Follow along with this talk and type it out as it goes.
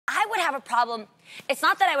have a problem. It's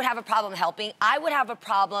not that I would have a problem helping. I would have a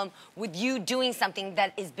problem with you doing something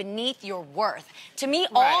that is beneath your worth. To me,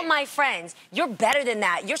 all my friends, you're better than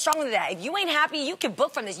that. You're stronger than that. If you ain't happy, you can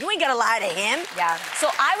book from this. You ain't got to lie to him. Yeah. So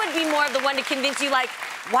I would be more of the one to convince you, like,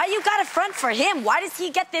 why you got to front for him? Why does he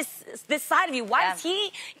get this side of you? Why does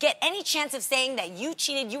he get any chance of saying that you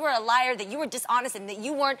cheated, you were a liar, that you were dishonest, and that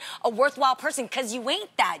you weren't a worthwhile person? Because you ain't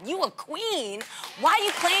that. You a queen. Why are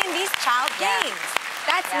you playing these child games?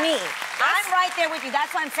 That's me. I'm right there with you.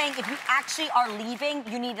 That's why I'm saying if you actually are leaving,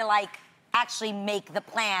 you need to, like, actually make the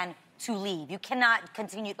plan to leave. You cannot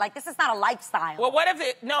continue. Like, this is not a lifestyle. Well, what if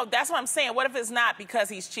it... No, that's what I'm saying. What if it's not because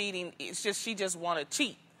he's cheating? It's just she just want to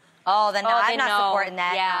cheat. Oh, then no, I'm not supporting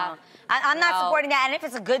that. Yeah. No. I'm not supporting that. And if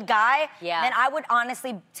it's a good guy, then I would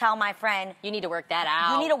honestly tell my friend, you need to work that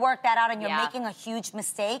out. You need to work that out, and you're making a huge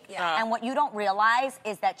mistake. And what you don't realize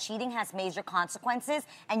is that cheating has major consequences,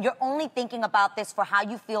 and you're only thinking about this for how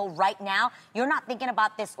you feel right now. You're not thinking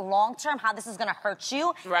about this long term, how this is going to hurt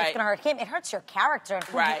you. Right. It's going to hurt him. It hurts your character and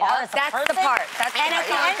who you are as a person. That's the part. And at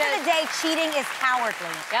the end of the day, cheating is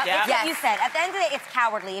cowardly. It's what you said. At the end of the day, it's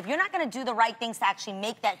cowardly. If you're not going to do the right things to actually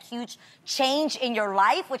make that huge change in your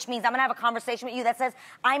life, which means I'm going to have a conversation with you that says,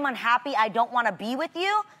 I'm unhappy, I don't want to be with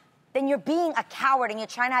you, then you're being a coward and you're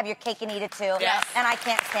trying to have your cake and eat it too. Yes. And I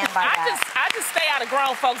can't stand by that. I just stay out of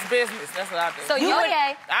grown folks' business. That's what I do. So you would...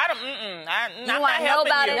 I don't, you want to know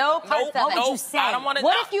about it? No parts of it. What would you say? I don't want to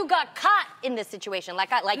What know. if you got caught in this situation? Like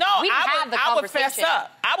we I have the conversation. would fess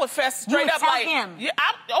up. I would fess straight up tell like... him. Yeah,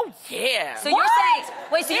 yeah. So you're saying...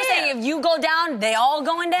 Wait, so you're saying if you go down, they all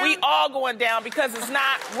going down? We all going down because it's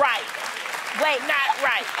not right. Wait. Not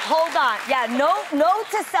right. Hold on. Yeah, note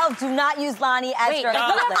to self, do not use Lani as your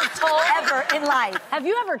ever in life. Have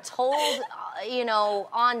you ever told, you know,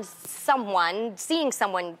 on someone, seeing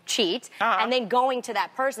someone cheat, and then going to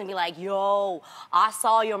that person and be like, yo, I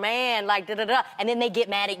saw your man, like, da-da-da, and then they get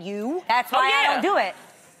mad at you? That's why I don't do it.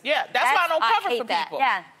 Yeah, that's why I don't cover for people.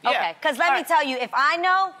 Yeah. Okay. Because let me tell you, if I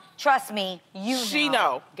know, trust me, you know. She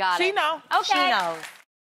know. Got it. She know. Okay. She knows.